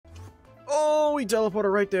Oh, he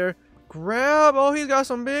teleported right there. Grab. Oh, he's got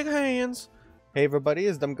some big hands. Hey everybody,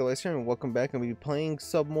 it's Dumb Glacier and welcome back. And we'll be playing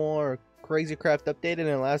some more Crazy Craft updated. In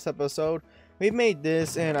the last episode, we made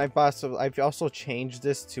this, and I've also changed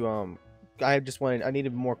this to I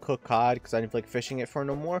needed more cooked cod because I didn't feel like fishing it for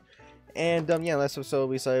no more. And yeah, last episode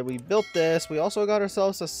we decided we built this. We also got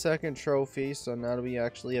ourselves a second trophy, so now we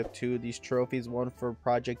actually have two of these trophies, one for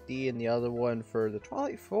Project D and the other one for the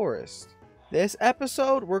Twilight Forest. This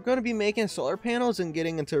episode, we're going to be making solar panels and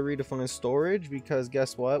getting into redefined storage because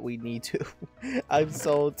guess what? We need to. I'm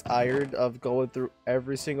so tired of going through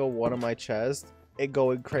every single one of my chests and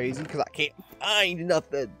going crazy because I can't find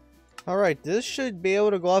nothing. Alright, this should be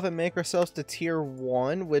able to go off and make ourselves to tier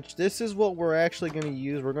 1, which this is what we're actually going to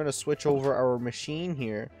use. We're going to switch over our machine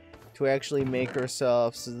here to actually make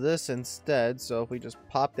ourselves this instead. So if we just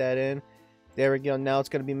pop that in, there we go. Now it's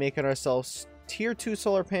going to be making ourselves tier 2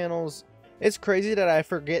 solar panels. It's crazy that I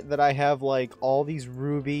forget that I have like all these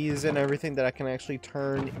rubies and everything that I can actually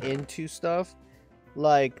turn into stuff.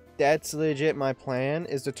 Like, that's legit my plan,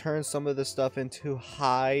 is to turn some of this stuff into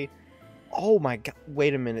high. Oh my god,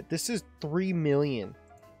 wait a minute, this is 3 million.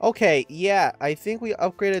 Okay, yeah, I think we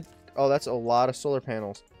upgraded. Oh, that's a lot of solar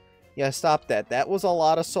panels. Yeah, stop that. That was a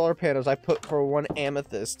lot of solar panels I put for one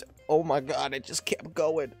amethyst. Oh my god, it just kept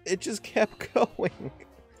going. It just kept going.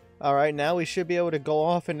 Alright, now we should be able to go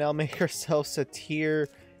off and now make ourselves a tier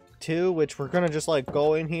 2, which we're gonna just like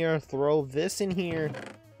go in here, throw this in here.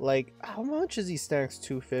 Like, how much is these stacks?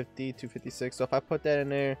 250, 256. So if I put that in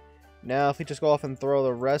there, now if we just go off and throw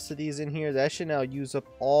the rest of these in here, that should now use up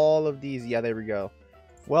all of these. Yeah, there we go.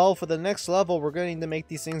 Well, for the next level, we're going to need to make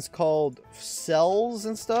these things called cells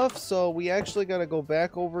and stuff. So we actually got to go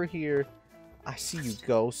back over here. I see you,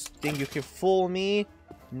 ghost. Think you can fool me?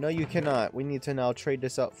 No, you cannot. We need to now trade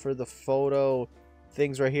this up for the photo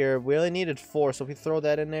things right here. We only needed 4, so if we throw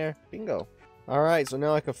that in there, bingo. Alright, so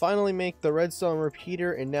now I can finally make the redstone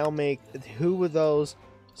repeater and now make 2 of those.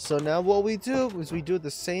 So now what we do is we do the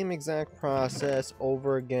same exact process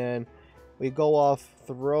over again. We go off,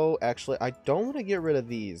 throw. Actually, I don't want to get rid of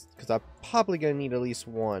these because I'm probably going to need at least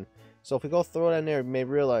 1. So if we go throw it in there, you may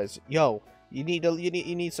realize, yo, you need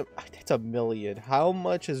some. That's 1 million. How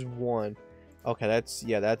much is 1? Okay,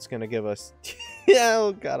 that's gonna give us. Yeah,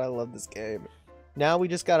 oh god, I love this game. Now we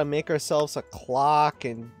just gotta make ourselves a clock,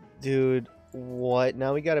 and dude, what?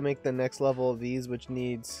 Now we gotta make the next level of these, which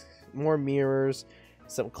needs more mirrors,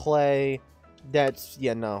 some clay. That's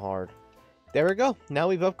not hard. There we go. Now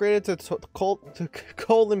we've upgraded to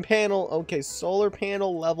golden panel. Okay, solar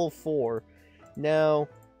panel level 4. Now,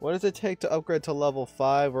 what does it take to upgrade to level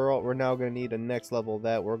 5? We're now gonna need a next level of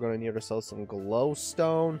that. We're gonna need ourselves some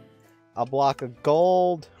glowstone. A block of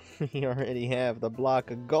gold. We already have the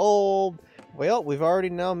block of gold. Well, we've already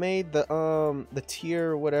now made the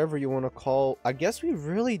tier, whatever you want to call. I guess we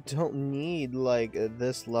really don't need like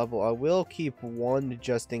this level. I will keep 1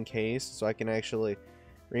 just in case, so I can actually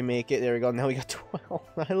remake it. There we go. Now we got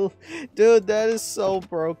 12. Dude, that is so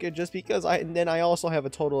broken. Just because and then I also have a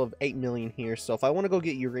total of 8 million here. So if I want to go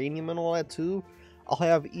get uranium and all that too, I'll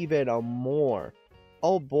have even more.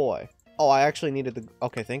 Oh boy. Oh, I actually needed the.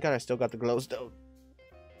 Okay, thank God I still got the glowstone.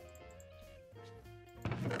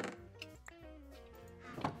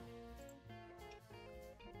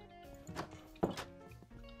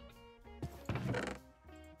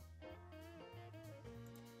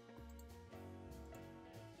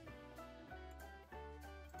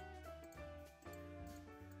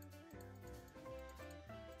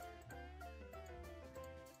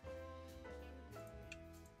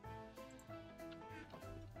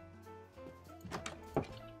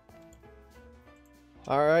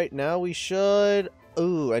 Alright, now we should.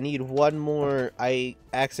 Ooh, I need 1 more. I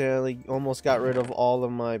accidentally almost got rid of all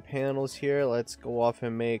of my panels here. Let's go off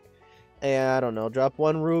and make. I don't know. Drop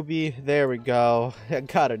 1 ruby. There we go. I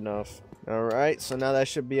got enough. Alright, so now that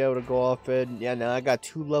should be able to go off and. Yeah, now I got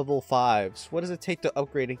 2 level 5s. What does it take to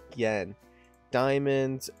upgrade again?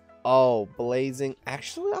 Diamonds. Oh, blazing.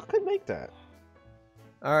 Actually, I could make that.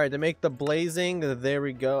 Alright, to make the blazing. There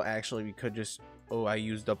we go. Actually, we could just. Oh, I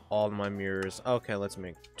used up all my mirrors. Okay, let's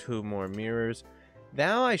make 2 more mirrors.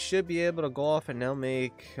 Now I should be able to go off and now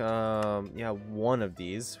make, 1 of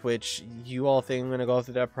these. Which, you all think I'm going to go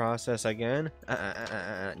through that process again?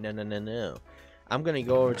 No. I'm going to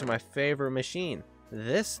go over to my favorite machine.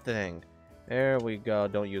 This thing. There we go.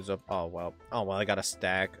 Don't use up. Oh, well, I got a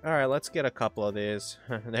stack. Alright, let's get a couple of these.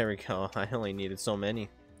 There we go. I only needed so many.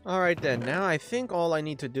 Alright then, now I think all I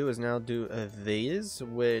need to do is now do these,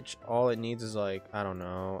 which all it needs is like, I don't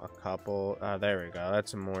know, a couple. There we go,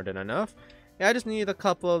 that's more than enough. Yeah, I just need a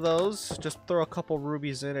couple of those. Just throw a couple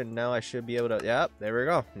rubies in, and now I should be able to. Yep, there we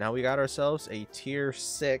go. Now we got ourselves a tier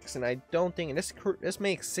 6, and I don't think this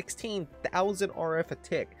makes 16,000 RF a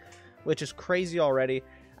tick, which is crazy already.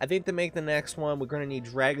 I think to make the next one, we're gonna need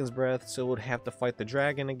Dragon's Breath, so we'll have to fight the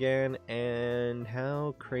dragon again. And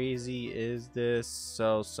how crazy is this?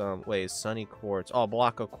 So Sunny Quartz. Oh,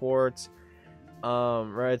 block of quartz.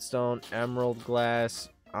 Redstone, emerald glass.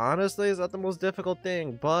 Honestly, it's not the most difficult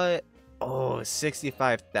thing, but oh,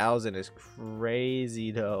 65,000 is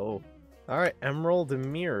crazy though. Alright, emerald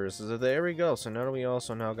mirrors. So there we go. So now we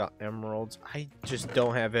also now got emeralds. I just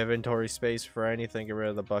don't have inventory space for anything. Get rid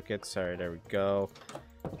of the buckets. Alright, there we go.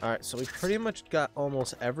 Alright, so we pretty much got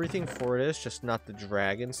almost everything for this, just not the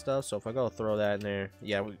dragon stuff. So if I go throw that in there,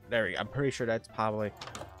 yeah, there we go. I'm pretty sure that's probably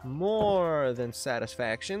more than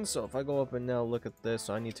satisfaction. So if I go up and now look at this,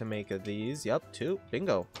 so I need to make these. Yep, 2.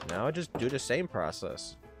 Bingo. Now I just do the same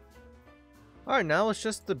process. Alright, now it's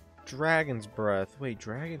just the Dragon's Breath. Wait,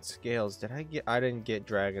 Dragon Scales. I didn't get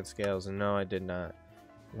Dragon Scales. No, I did not.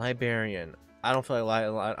 Librarian. I don't feel like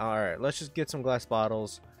alright, let's just get some glass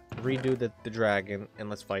bottles, redo the dragon, and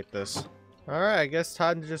let's fight this. Alright, I guess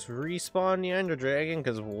time to just respawn the Ender Dragon,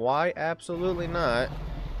 because why absolutely not?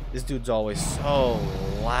 This dude's always so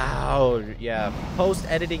loud. Yeah,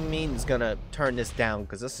 post-editing means gonna turn this down,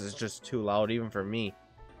 because this is just too loud even for me.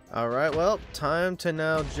 Alright, well, time to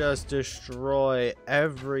now just destroy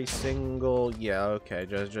every single... Yeah, okay,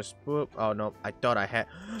 just boop. Oh, no, I thought I had...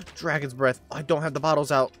 Dragon's Breath. I don't have the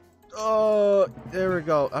bottles out. Oh, there we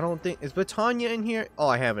go. I don't think... Is Britannia in here? Oh,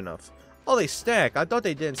 I have enough. Oh, they stack. I thought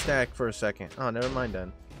they didn't stack for a second. Oh, never mind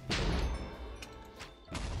then.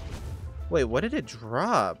 Wait, what did it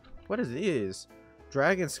drop? What is this?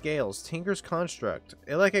 Dragon Scales. Tinker's Construct.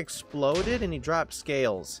 It, like, exploded and he dropped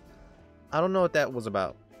scales. I don't know what that was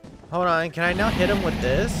about. Hold on, can I now hit him with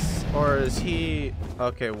this? Or is he...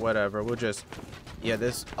 Okay, whatever, we'll just... Yeah,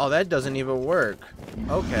 this... Oh, that doesn't even work.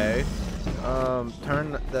 Okay.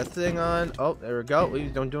 Turn the thing on. Oh, there we go. We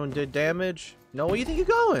don't doing good damage. No, where do you think you're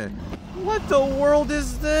going? What the world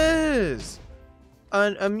is this?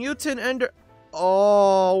 A mutant ender...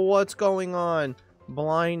 Oh, what's going on?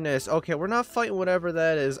 Blindness. Okay, we're not fighting whatever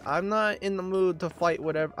that is. I'm not in the mood to fight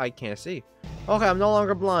whatever... I can't see. Okay, I'm no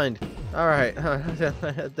longer blind. Alright,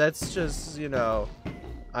 that's just, you know,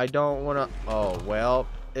 I don't want to... Oh, well,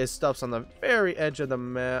 it stuff's on the very edge of the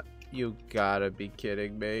map. You gotta be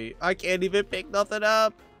kidding me. I can't even pick nothing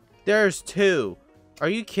up. There's 2. Are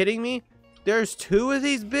you kidding me? There's 2 of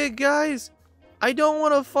these big guys? I don't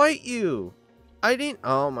want to fight you. I didn't...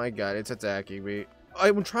 Oh my god, it's attacking me.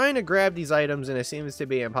 I'm trying to grab these items and it seems to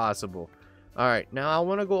be impossible. Alright, now I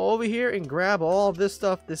want to go over here and grab all of this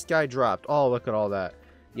stuff this guy dropped. Oh, look at all that.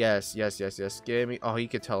 Yes. Give me... Oh, he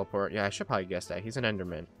could teleport. Yeah, I should probably guess that. He's an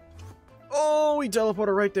Enderman. Oh, he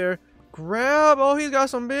teleported right there. Grab. Oh, he's got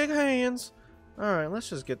some big hands. Alright, let's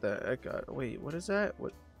just get the heck out. Wait, what is that?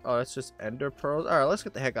 What? Oh, that's just Ender Pearls. Alright, let's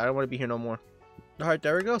get the heck out. I don't want to be here no more. Alright,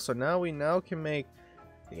 there we go. So now we can make...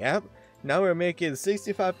 Yep. Now we're making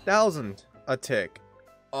 65,000 a tick.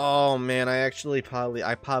 Oh, man.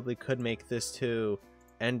 I probably could make this too.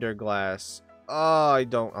 Ender Glass. Oh, I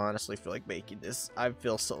don't honestly feel like making this. I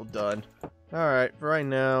feel so done. Alright, for right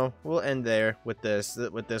now, we'll end there with this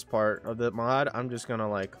part of the mod. I'm just gonna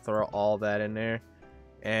like throw all that in there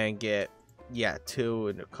and get, yeah, 2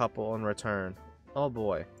 and a couple in return. Oh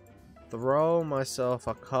boy. Throw myself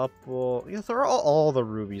a couple. Yeah, throw all the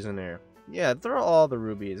rubies in there. Yeah, throw all the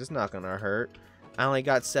rubies. It's not gonna hurt. I only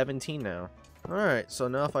got 17 now. Alright, so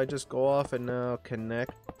now if I just go off and now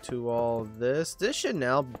connect to all this should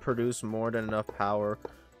now produce more than enough power,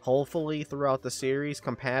 hopefully throughout the series.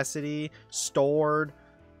 Capacity stored.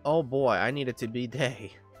 Oh boy, I need it to be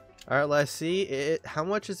day. Alright, let's see how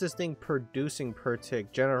much is this thing producing per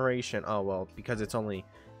tick. Generation. Oh well, because it's only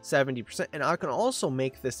 70%, and I can also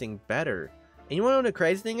make this thing better. And you want to know the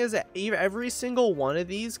crazy thing is that every single one of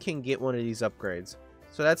these can get one of these upgrades.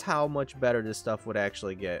 So that's how much better this stuff would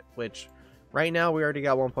actually get, which right now we already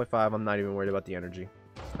got 1.5. I'm not even worried about the energy.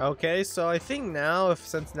 Okay, so I think now,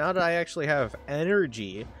 since now that I actually have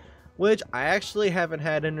energy, which I actually haven't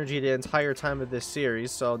had energy the entire time of this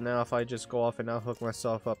series, so now if I just go off and now hook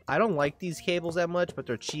myself up. I don't like these cables that much, but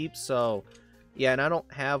they're cheap, so yeah, and I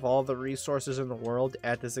don't have all the resources in the world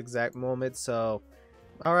at this exact moment, so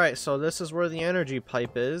alright, so this is where the energy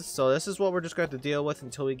pipe is. So this is what we're just going to have to deal with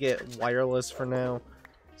until we get wireless for now.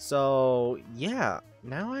 So yeah,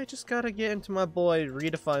 now I just gotta get into my boy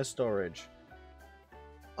redefine storage.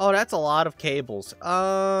 Oh, that's a lot of cables.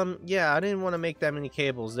 Yeah, I didn't want to make that many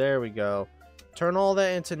cables. There we go. turn all that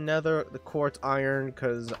into nether, the quartz iron,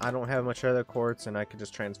 because I don't have much other quartz, and I could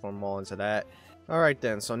just transform them all into that. Alright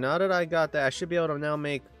then, so now that I got that, I should be able to now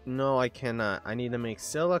make... No, I cannot. I need to make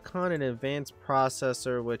silicon and advanced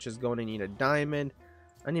processor, which is going to need a diamond.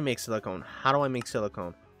 I need to make silicone. How do I make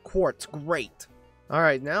silicone? Quartz, great.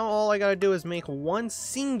 Alright, now all I gotta do is make one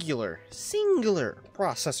singular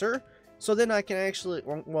processor. So then I can actually,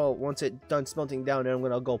 well, once it's done smelting down, then I'm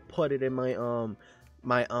gonna go put it in my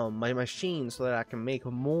my machine so that I can make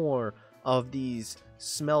more of these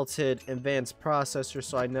smelted advanced processors,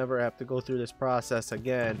 so I never have to go through this process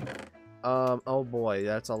again. Oh boy,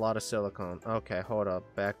 that's a lot of silicone. Okay, hold up,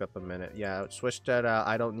 back up a minute. Yeah, switch that out.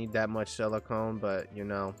 I don't need that much silicone, but you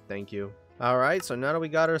know, thank you. Alright, so now that we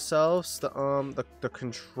got ourselves the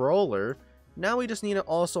controller, now we just need to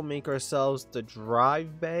also make ourselves the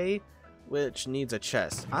drive bay, which needs a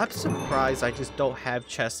chest. I'm surprised I just don't have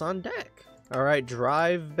chests on deck. Alright,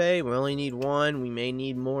 drive bay, we only need one. We may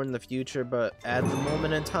need more in the future, but at the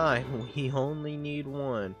moment in time, we only need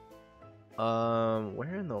one.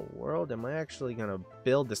 Where in the world am I actually gonna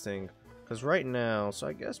build this thing? Because right now, so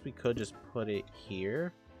I guess we could just put it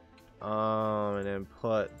here. And then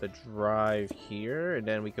put the drive here, and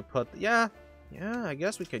then we could put, yeah, I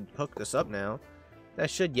guess we could hook this up now. That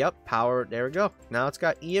should, yep, power, there we go. Now it's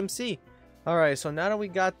got EMC. Alright, so now that we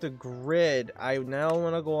got the grid, I now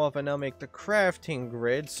want to go off and now make the crafting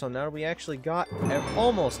grid. So now that we actually got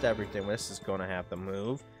almost everything, this is going to have to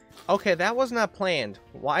move. Okay, that was not planned.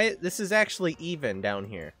 Why? This is actually even down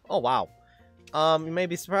here. Oh, wow. You may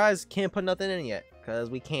be surprised, can't put nothing in yet, because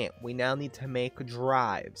we can't. We now need to make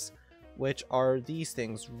drives, which are these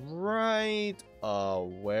things right,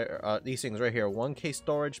 these things right here. 1K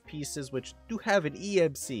storage pieces, which do have an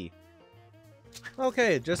EMC.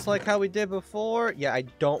 Okay, just like how we did before. Yeah, I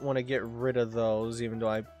don't want to get rid of those, even though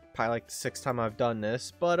I probably like the 6th time I've done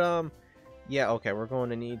this. But, yeah, okay, we're going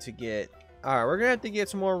to need to get... Alright, we're going to have to get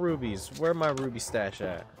some more rubies. Where my ruby stash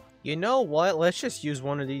at? You know what? Let's just use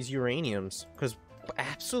one of these uraniums. Because,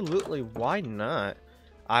 absolutely, why not?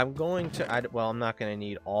 I'm going to... well, I'm not going to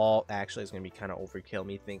need all... Actually, it's going to be kind of overkill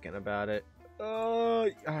me thinking about it.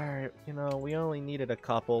 Alright, you know, we only needed a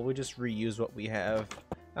couple. We just reuse what we have.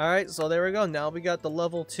 Alright, so there we go. Now we got the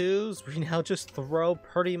level 2s. We now just throw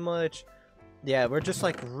pretty much... Yeah, we're just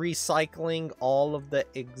like recycling all of the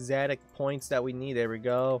exact points that we need. There we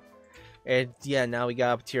go. And yeah, now we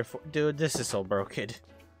got up tier 4. Dude, this is so broken.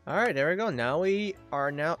 Alright, there we go. Now we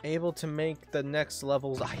are now able to make the next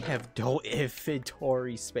levels. I have no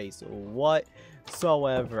inventory space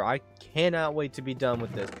whatsoever. I cannot wait to be done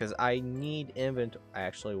with this because I need inventory.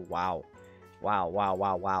 Actually, wow. Wow,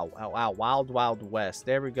 Wild Wild West.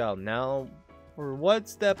 There we go. Now we're one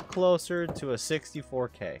step closer to a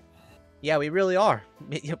 64K. Yeah, we really are.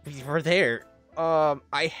 We're there.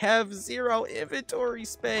 I have 0 inventory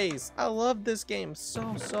space. I love this game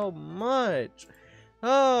so much.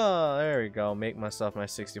 Oh, there we go. Make myself my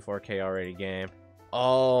 64K already game.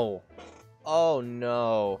 Oh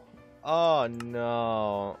no. Oh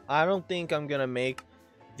no. I don't think I'm gonna make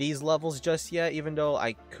these levels just yet, even though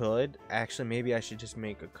I could. Actually, maybe I should just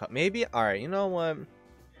make a cut. Maybe, alright, you know what?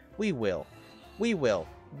 We will.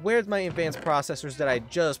 Where's my advanced processors that I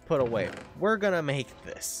just put away? We're gonna make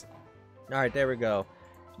this. Alright, there we go.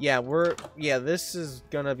 Yeah, this is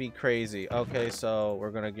gonna be crazy. Okay, so we're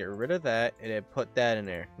gonna get rid of that and then put that in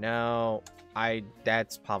there. Now,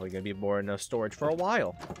 that's probably gonna be more enough storage for a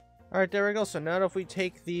while. Alright, there we go. So now if we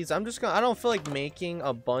take these, I don't feel like making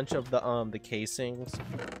a bunch of the casings.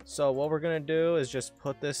 So what we're gonna do is just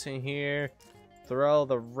put this in here, throw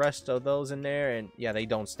the rest of those in there, and yeah, they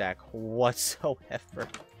don't stack whatsoever.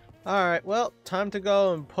 Alright, well, time to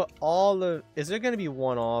go and put all the... Is there gonna be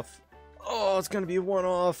one off? Oh, it's gonna be one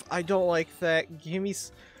off. I don't like that. Give me...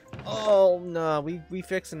 Oh, no, we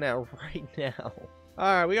fixing that right now.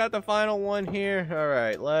 Alright, we got the final one here.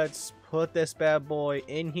 Alright, let's put this bad boy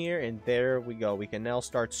in here, and there we go. We can now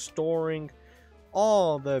start storing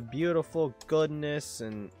all the beautiful goodness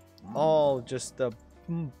and all just a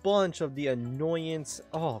bunch of the annoyance.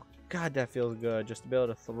 Oh, God, that feels good just to be able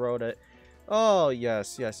to throw that. Oh,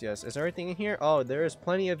 yes. Is there anything in here? Oh, there is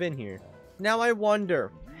plenty of in here. Now, I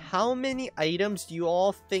wonder, how many items do you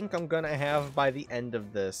all think I'm gonna have by the end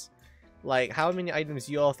of this? Like, how many items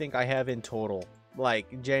do you all think I have in total?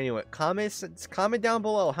 Like, genuine. Comment down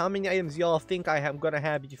below how many items y'all think I am gonna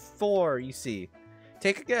have before you see.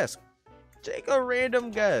 Take a guess. Take a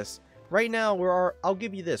random guess. Right now, I'll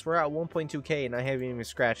give you this. We're at 1.2K and I haven't even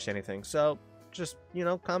scratched anything. So, just, you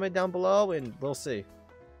know, comment down below and we'll see.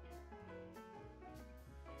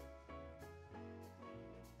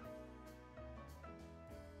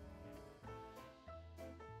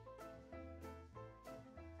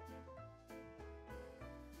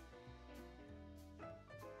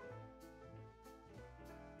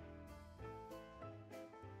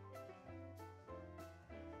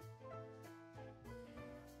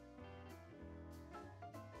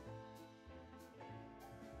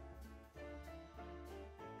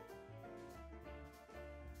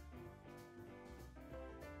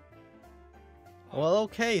 Well,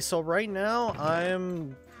 okay, so right now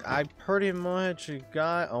I pretty much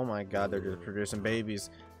got, oh my god, they're just producing babies.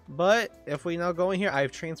 But if we now go in here,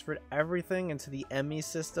 I've transferred everything into the ME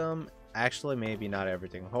system. Actually, maybe not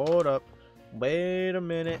everything. Hold up. Wait a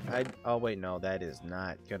minute. Oh wait, no, that is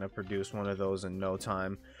not gonna produce one of those in no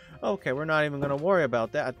time. Okay, we're not even gonna worry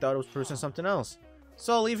about that. I thought it was producing something else.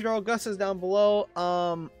 So leave your Augustus down below.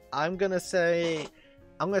 I'm gonna say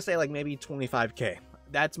like maybe 25k.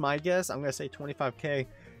 That's my guess. I'm gonna say 25k.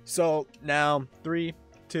 So now 3,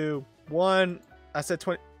 2, 1. I said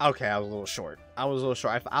 20. Okay, I was a little short. I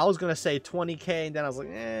was gonna say 20k, and then I was like,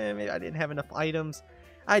 maybe I didn't have enough items.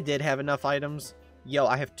 I did have enough items. Yo,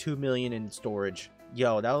 I have 2 million in storage.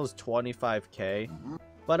 Yo, that was 25k.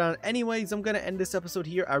 But anyways, I'm gonna end this episode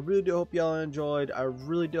here. I really do hope y'all enjoyed. I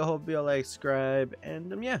really do hope y'all like, subscribe,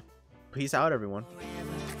 and yeah, peace out, everyone.